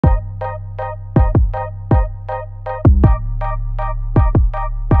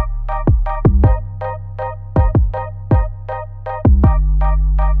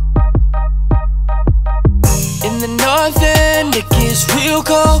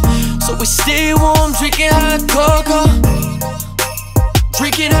cold, so we stay warm, drinking hot cocoa.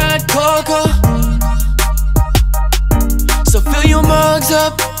 Drinking hot cocoa. So fill your mugs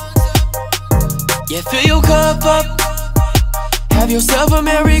up, yeah, fill your cup up. Have yourself a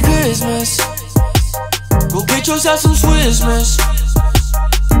Merry Christmas. Go get yourself some Swiss Miss.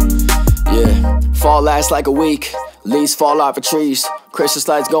 Yeah, fall lasts like a week. Leaves fall off of trees. Christmas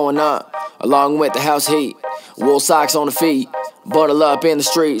lights going up, along with the house heat. Wool socks on the feet, bundle up in the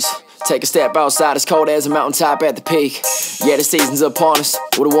streets. Take a step outside, it's cold as a mountaintop at the peak. Yeah, the season's upon us,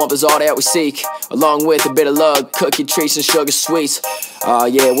 where the warmth is all that we seek. Along with a bit of love, cookie treats and sugar sweets.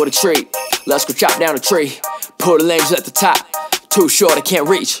 Yeah, what a treat. Let's go chop down a tree. Put the lanes at the top, too short I can't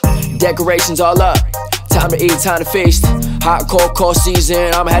reach. Decorations all up, time to eat, time to feast. Hot, cold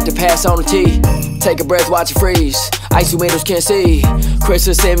season, I'ma have to pass on the tea. Take a breath, watch it freeze. Icy windows can't see.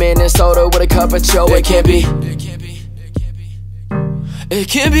 Christmas in Minnesota with a cup of Joe. It can't be. It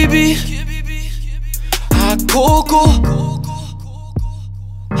can't be. Hot cocoa.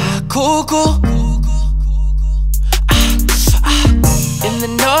 Hot cocoa. In the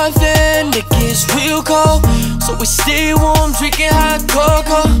north end it gets real cold, so we stay warm, drinking hot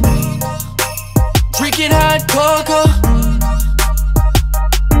cocoa. Drinking hot cocoa.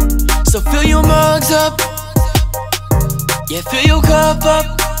 So fill your mugs up, yeah, fill your cup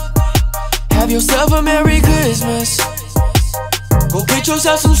up. Have yourself a Merry Christmas. Go get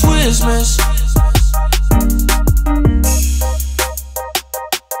yourself some Swiss Miss.